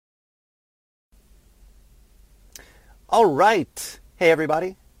All right. Hey,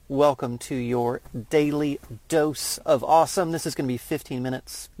 everybody. Welcome to your daily dose of awesome. This is going to be 15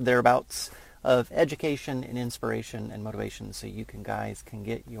 minutes, thereabouts, of education and inspiration and motivation so you guys can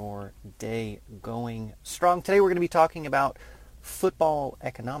get your day going strong. Today we're going to be talking about football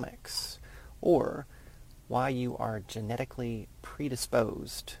economics, or why you are genetically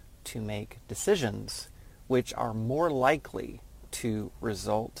predisposed to make decisions which are more likely to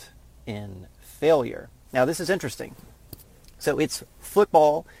result in failure. Now, this is interesting. So it's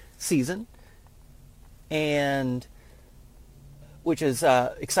football season, and which is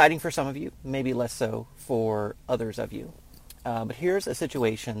exciting for some of you, maybe less so for others of you. But here's a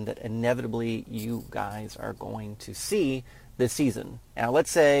situation that inevitably you guys are going to see this season. Now, let's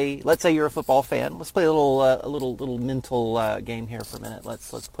say you're a football fan. Let's play a little mental game here for a minute.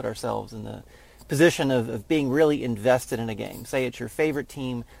 Let's put ourselves in the position of being really invested in a game. Say it's your favorite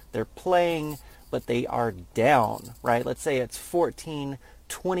team. They're playing, but they are down, right? Let's say it's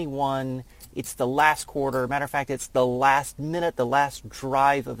 14-21. It's the last quarter. Matter of fact, it's the last minute, the last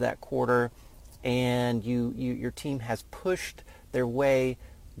drive of that quarter, and your team has pushed their way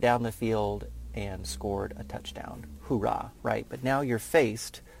down the field and scored a touchdown. Hoorah, right? But now you're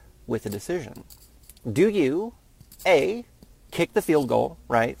faced with a decision. Do you, A, kick the field goal,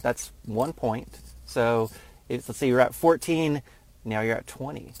 right? That's 1 point. So let's say you're at 14, now you're at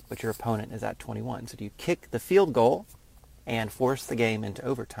 20, but your opponent is at 21. So do you kick the field goal and force the game into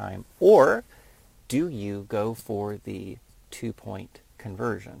overtime, or do you go for the 2-point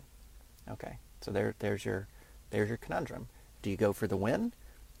conversion? Okay, so there's your conundrum. Do you go for the win,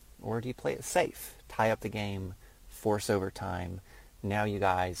 or do you play it safe, tie up the game, force overtime? Now you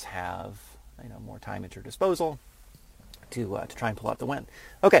guys have more time at your disposal to try and pull out the win.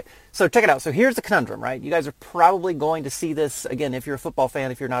 Okay, so check it out. So here's the conundrum, right? You guys are probably going to see this again if you're a football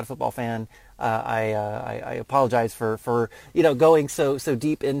fan. If you're not a football fan, I apologize for going so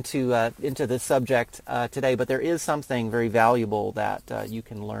deep into this subject today. But there is something very valuable that you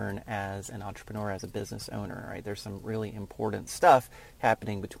can learn as an entrepreneur, as a business owner, right? There's some really important stuff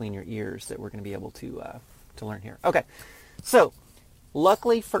happening between your ears that we're going to be able to learn here. Okay, so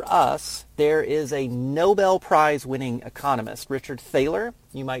luckily for us, there is a Nobel Prize winning economist, Richard Thaler.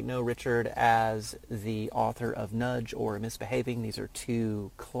 You might know Richard as the author of Nudge or Misbehaving. These are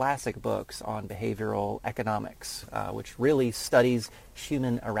two classic books on behavioral economics, which really studies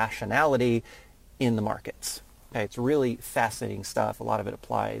human irrationality in the markets. Okay, it's really fascinating stuff. A lot of it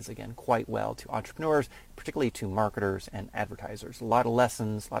applies, again, quite well to entrepreneurs, particularly to marketers and advertisers. A lot of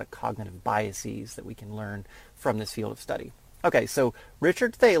lessons, a lot of cognitive biases that we can learn from this field of study. Okay, so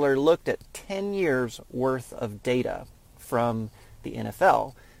Richard Thaler looked at 10 years worth of data from the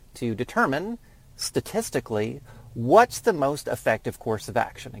NFL to determine statistically what's the most effective course of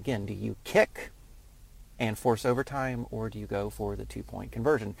action. Again, do you kick and force overtime, or do you go for the 2-point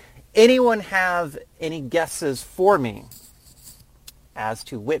conversion? Anyone have any guesses for me as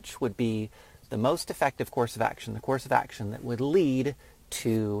to which would be the most effective course of action, the course of action that would lead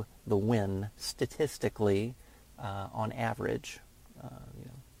to the win statistically? On average,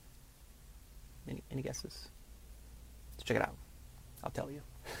 any guesses? Let's check it out. I'll tell you.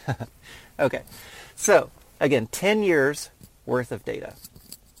 Okay, so again, 10 years worth of data.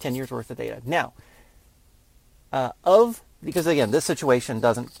 10 years worth of data. Now, because again, this situation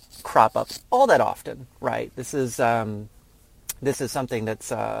doesn't crop up all that often, right? This is something that's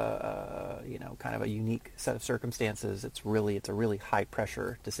kind of a unique set of circumstances. It's a really high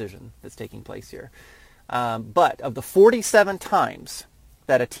pressure decision that's taking place here. But of the 47 times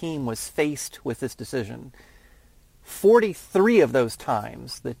that a team was faced with this decision, 43 of those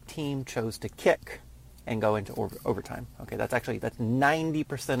times the team chose to kick and go into overtime. Okay, that's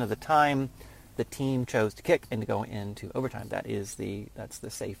 90% of the time the team chose to kick and to go into overtime. That's the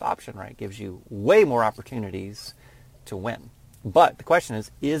safe option, right? It gives you way more opportunities to win. But the question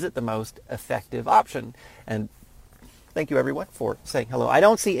is it the most effective option? And thank you everyone for saying hello. I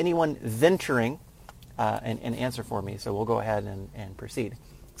don't see anyone venturing and answer for me, so we'll go ahead and proceed.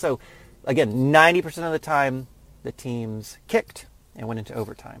 So again, 90% of the time the teams kicked and went into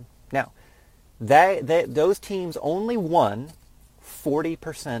overtime. Now, those teams only won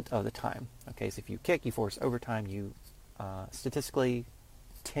 40% of the time. Okay, so if you kick, you force overtime, you statistically,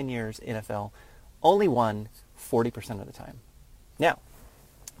 10 years NFL, only won 40% of the time. Now,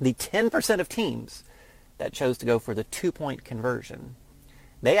 the 10% of teams that chose to go for the 2-point conversion,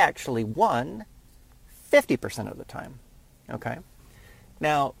 they actually won 50% of the time. Okay?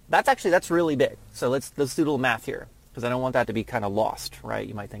 Now, that's really big. So let's do a little math here, because I don't want that to be kind of lost, right?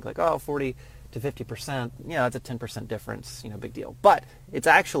 You might think like, 40 to 50%, that's a 10% difference, big deal. But it's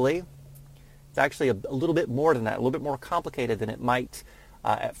actually It's actually a little bit more than that, a little bit more complicated than it might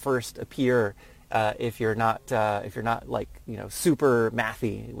at first appear if you're not like super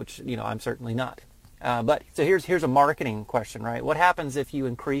mathy, which I'm certainly not. But so here's a marketing question, right? What happens if you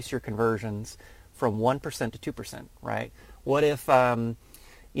increase your conversions from 1% to 2%, right? What if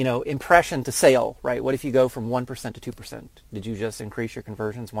impression to sale, right? What if you go from 1% to 2%? Did you just increase your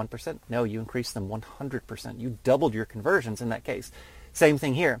conversions 1%? No, you increased them 100%. You doubled your conversions in that case. Same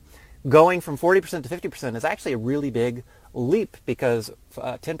thing here. Going from 40% to 50% is actually a really big leap because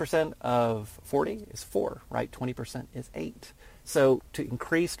 10% of 40 is 4, right? 20% is 8. So to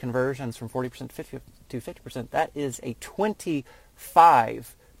increase conversions from 40% to 50%, that is a 25%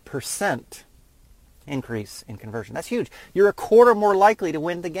 increase in conversion. That's huge. You're a quarter more likely to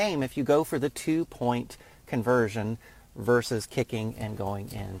win the game if you go for the 2-point conversion versus kicking and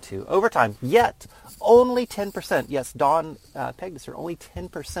going into overtime. Yet, only 10%, yes, Don pegged this here, only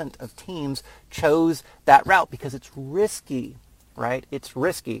 10% of teams chose that route because it's risky, right? It's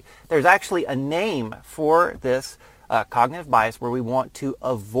risky. There's actually a name for this cognitive bias where we want to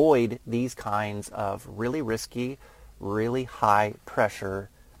avoid these kinds of really risky, really high pressure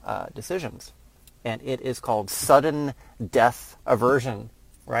decisions. And it is called sudden death aversion,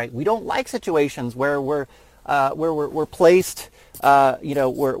 right? We don't like situations where we're placed, we're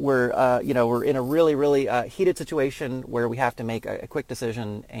in a really heated situation where we have to make a quick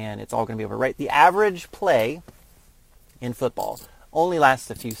decision and it's all going to be over, right? The average play in football only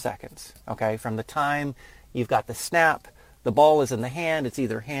lasts a few seconds, okay? From the time you've got the snap, the ball is in the hand, it's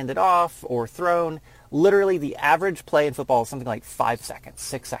either handed off or thrown. Literally, the average play in football is something like 5 seconds,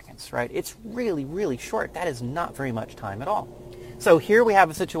 6 seconds, right? It's really, really short. That is not very much time at all. So here we have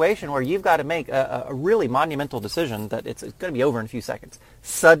a situation where you've got to make a really monumental decision that it's going to be over in a few seconds.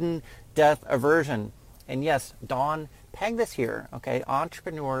 Sudden death aversion. And yes, Don pegged this here, okay?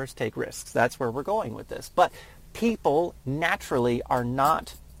 Entrepreneurs take risks. That's where we're going with this. But people naturally are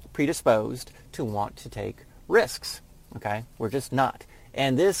not predisposed to want to take risks, okay? We're just not.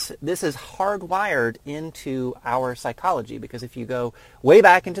 And this is hardwired into our psychology because if you go way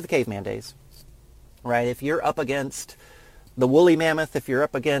back into the caveman days, right, if you're up against the woolly mammoth, if you're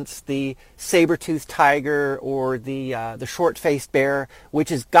up against the saber-toothed tiger or the short-faced bear, which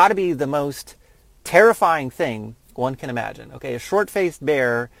has got to be the most terrifying thing one can imagine, okay? A short-faced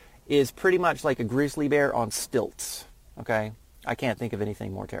bear is pretty much like a grizzly bear on stilts, okay? I can't think of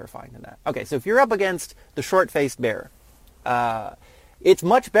anything more terrifying than that. Okay, so if you're up against the short-faced bear, it's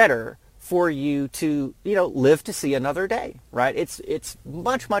much better for you to, live to see another day, right? It's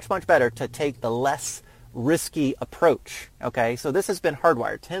much, much, much better to take the less risky approach, okay? So this has been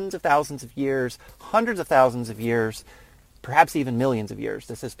hardwired tens of thousands of years, hundreds of thousands of years, perhaps even millions of years.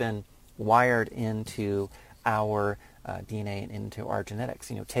 This has been wired into our DNA and into our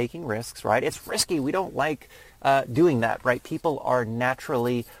genetics, taking risks, right? It's risky. We don't like doing that, right? People are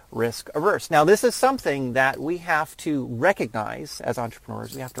naturally risk averse. Now, this is something that we have to recognize as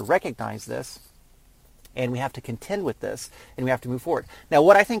entrepreneurs. We have to recognize this, and we have to contend with this, and we have to move forward. Now,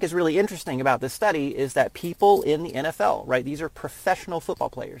 what I think is really interesting about this study is that people in the NFL, right, these are professional football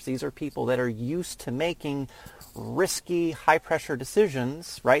players. These are people that are used to making risky, high-pressure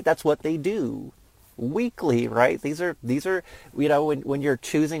decisions, right? That's what they do weekly, right? These are when you're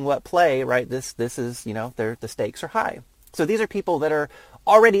choosing what play, right? This is the stakes are high. So these are people that are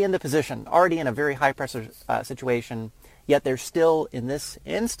already in the position, already in a very high pressure situation, yet they're still in this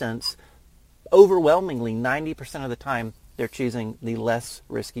instance overwhelmingly 90% of the time they're choosing the less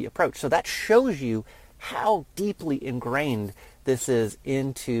risky approach. So that shows you how deeply ingrained this is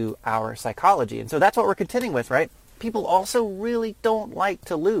into our psychology. And so that's what we're contending with, right? People also really don't like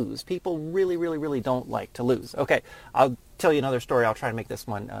to lose. People really, really, really don't like to lose. Okay, I'll tell you another story. I'll try to make this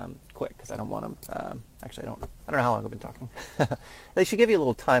one quick because I don't want to. Actually, I don't know how long I've been talking. They should give you a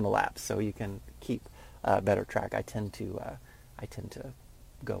little time elapse so you can keep better track. I tend to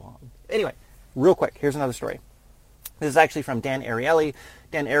go on. Anyway, real quick. Here's another story. This is actually from Dan Ariely.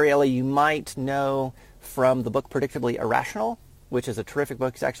 Dan Ariely, you might know from the book Predictably Irrational, which is a terrific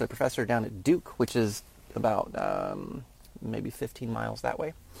book. He's actually a professor down at Duke, which is about maybe 15 miles that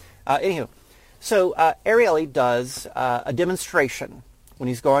way. Anywho, so Ariely does a demonstration when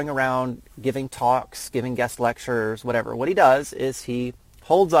he's going around giving talks, giving guest lectures, whatever. What he does is he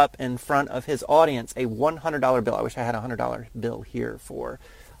holds up in front of his audience a $100 bill. I wish I had a $100 bill here for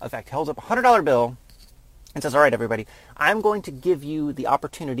effect. He holds up a $100 bill and says, all right, everybody, I'm going to give you the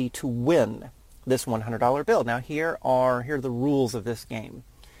opportunity to win this $100 bill. Now, here are the rules of this game.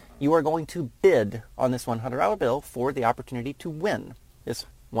 You are going to bid on this $100 bill for the opportunity to win this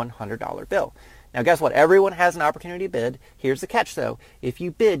 $100 bill. Now, guess what? Everyone has an opportunity to bid. Here's the catch, though. If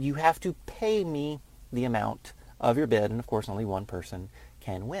you bid, you have to pay me the amount of your bid, and of course, only one person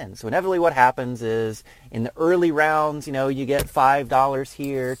can win. So inevitably what happens is in the early rounds, you get $5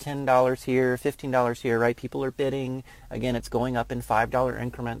 here, $10 here, $15 here, right? People are bidding. Again, it's going up in $5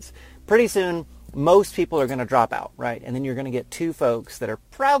 increments. Pretty soon, most people are going to drop out, right? And then you're going to get two folks that are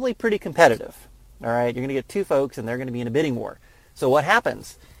probably pretty competitive, all right? You're going to get two folks, and they're going to be in a bidding war. So what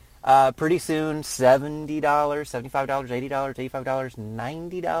happens? Pretty soon, $70, $75, $80, $85,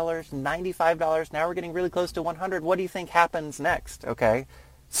 $90, $95. Now we're getting really close to $100. What do you think happens next? Okay.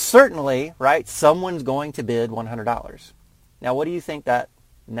 Certainly, right, someone's going to bid $100. Now, what do you think that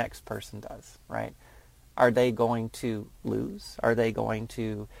next person does, right? Are they going to lose? Are they going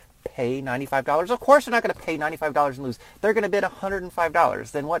to pay $95? Of course they're not going to pay $95 and lose. They're going to bid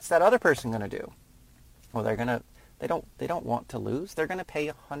 $105. Then what's that other person going to do? Well, they don't want to lose. They're going to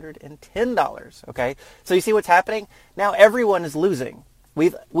pay $110, okay? So you see what's happening? Now everyone is losing.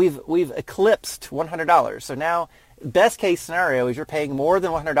 We've eclipsed $100. So now best case scenario is you're paying more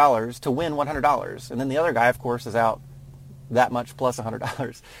than $100 to win $100. And then the other guy, of course, is out that much plus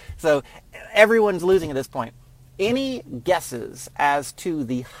 $100. So everyone's losing at this point. Any guesses as to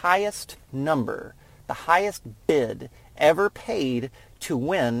the highest number, the highest bid ever paid to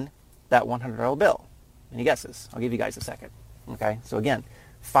win that $100 bill? Any guesses? I'll give you guys a second. Okay, so again,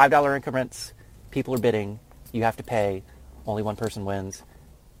 $5 increments, people are bidding, you have to pay, only one person wins.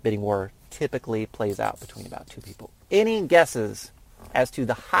 Bidding war typically plays out between about two people. Any guesses as to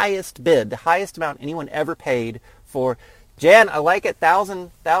the highest bid, the highest amount anyone ever paid for, Jan, I like it,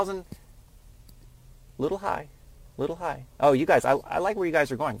 thousand, little high. Oh, you guys, I like where you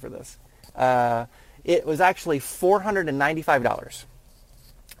guys are going for this. It was actually $495.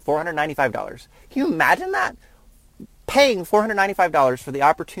 $495. Can you imagine that? Paying $495 for the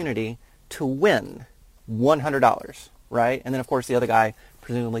opportunity to win $100, right? And then, of course, the other guy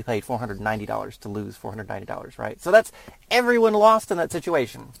presumably paid $490 to lose $490, right? So that's everyone lost in that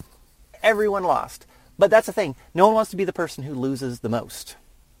situation. Everyone lost. But that's the thing. No one wants to be the person who loses the most,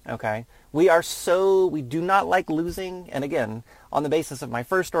 okay? We do not like losing. And again, on the basis of my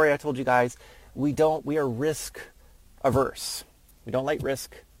first story I told you guys, we are risk averse. We don't like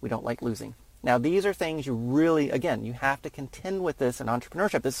risk. We don't like losing. Now, these are things you really, again, you have to contend with this in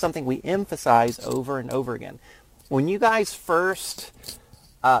entrepreneurship. This is something we emphasize over and over again. When you guys first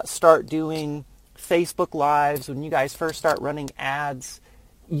start doing Facebook Lives, when you guys first start running ads,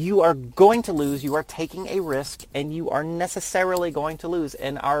 you are going to lose. You are taking a risk, and you are necessarily going to lose.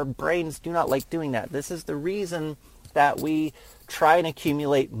 And our brains do not like doing that. This is the reason that we try and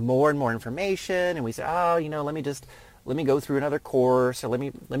accumulate more and more information, and we say, let me go through another course, or let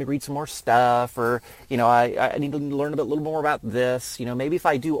me read some more stuff, or, I need to learn a little more about this. Maybe if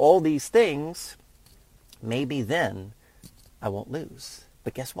I do all these things, maybe then I won't lose.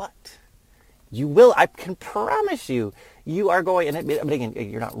 But guess what? You will. I can promise you, you are going, but again,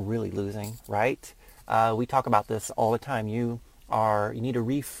 you're not really losing, right? We talk about this all the time. You need to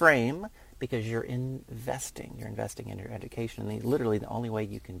reframe, because you're investing. You're investing in your education, and literally the only way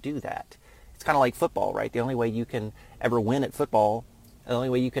you can do that, it's kind of like football, right? The only way you can ever win at football, the only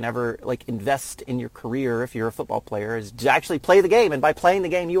way you can ever invest in your career if you're a football player, is to actually play the game. And by playing the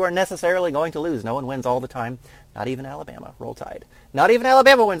game, you are necessarily going to lose. No one wins all the time. Not even Alabama. Roll Tide. Not even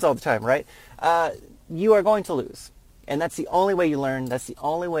Alabama wins all the time, right? You are going to lose. And that's the only way you learn. That's the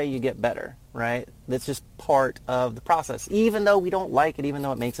only way you get better, right? That's just part of the process. Even though we don't like it, even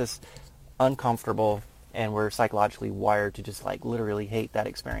though it makes us uncomfortable, and we're psychologically wired to just literally hate that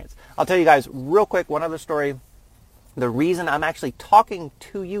experience. I'll tell you guys real quick one other story. The reason I'm actually talking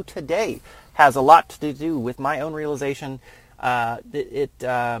to you today has a lot to do with my own realization. I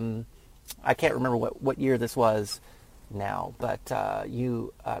can't remember what year this was now, but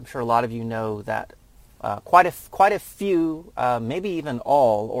I'm sure a lot of you know that quite a few, maybe even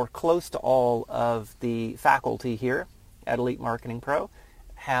all or close to all of the faculty here at Elite Marketing Pro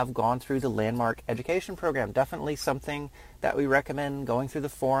have gone through the Landmark Education Program. Definitely something that we recommend going through the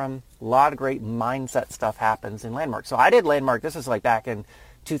forum. A lot of great mindset stuff happens in Landmark. So I did Landmark. This is back in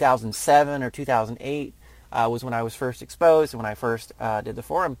 2007 or 2008 was when I was first exposed and when I first did the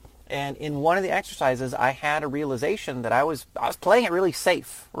forum. And in one of the exercises, I had a realization that I was playing it really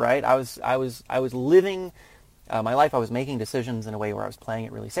safe, right? I was living my life. I was making decisions in a way where I was playing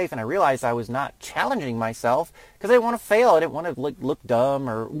it really safe, and I realized I was not challenging myself because I didn't want to fail. I didn't want to look dumb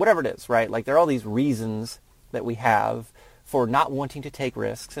or whatever it is, right? There are all these reasons that we have for not wanting to take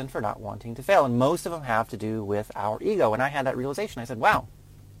risks and for not wanting to fail, and most of them have to do with our ego. And I had that realization. I said, wow,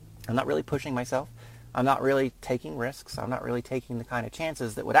 I'm not really pushing myself. I'm not really taking risks. I'm not really taking the kind of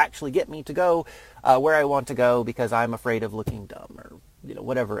chances that would actually get me to go where I want to go because I'm afraid of looking dumb or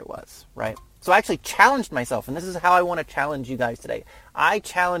whatever it was, right? So I actually challenged myself, and this is how I want to challenge you guys today. I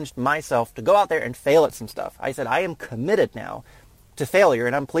challenged myself to go out there and fail at some stuff. I said, I am committed now to failure,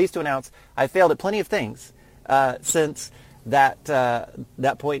 and I'm pleased to announce I failed at plenty of things since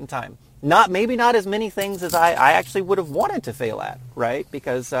that point in time. Maybe not as many things as I actually would have wanted to fail at, right?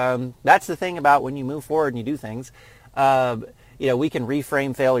 Because that's the thing about when you move forward and you do things. We can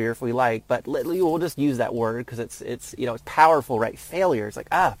reframe failure if we like, but we'll just use that word because it's powerful, right? Failure. It's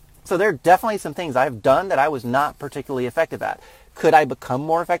like, So there are definitely some things I've done that I was not particularly effective at. Could I become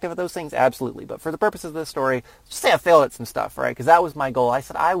more effective at those things? Absolutely. But for the purposes of this story, just say I failed at some stuff, right? Because that was my goal. I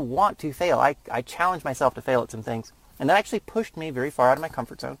said, I want to fail. I challenged myself to fail at some things. And that actually pushed me very far out of my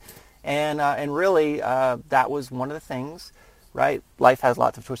comfort zone. And really, that was one of the things, right? Life has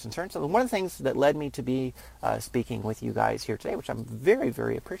lots of twists and turns. So one of the things that led me to be speaking with you guys here today, which I'm very,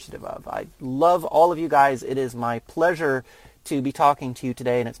 very appreciative of. I love all of you guys. It is my pleasure to be talking to you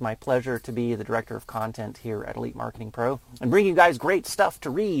today, and it's my pleasure to be the director of content here at Elite Marketing Pro and bring you guys great stuff to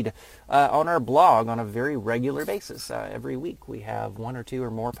read on our blog on a very regular basis. Every week we have 1 or 2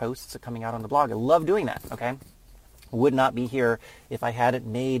 or more posts coming out on the blog. I love doing that, okay? Would not be here if I hadn't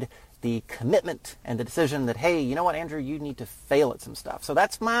made the commitment and the decision that, hey, you know what, Andrew, you need to fail at some stuff. So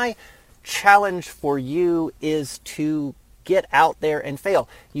that's my challenge for you, is to get out there and fail.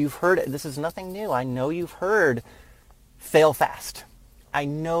 You've heard it. This is nothing new. I know you've heard fail fast. I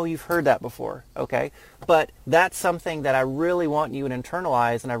know you've heard that before, okay? But that's something that I really want you to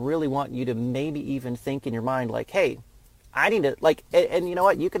internalize, and I really want you to maybe even think in your mind like, hey, I need to, and you know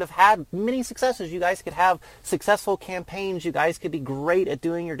what? You could have had many successes. You guys could have successful campaigns. You guys could be great at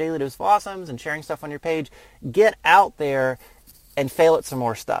doing your daily dose of awesomes and sharing stuff on your page. Get out there and fail at some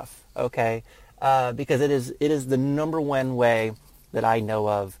more stuff, okay? Because it is the number one way that I know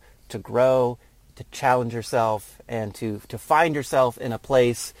of to grow, to challenge yourself, and to find yourself in a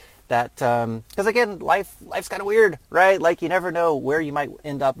place that, because again, life's kind of weird, right? Like you never know where you might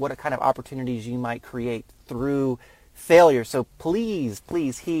end up, what kind of opportunities you might create through failure. So please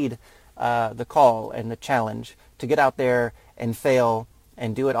heed the call and the challenge to get out there and fail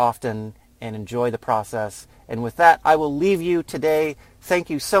and do it often and enjoy the process. And with that, I will leave you today. Thank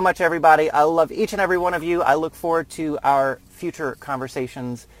you so much, everybody. I love each and every one of you. I look forward to our future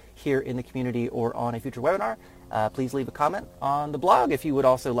conversations here in the community or on a future webinar. Please leave a comment on the blog if you would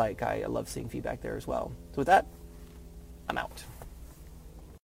also like. I love seeing feedback there as well. So with that, I'm out.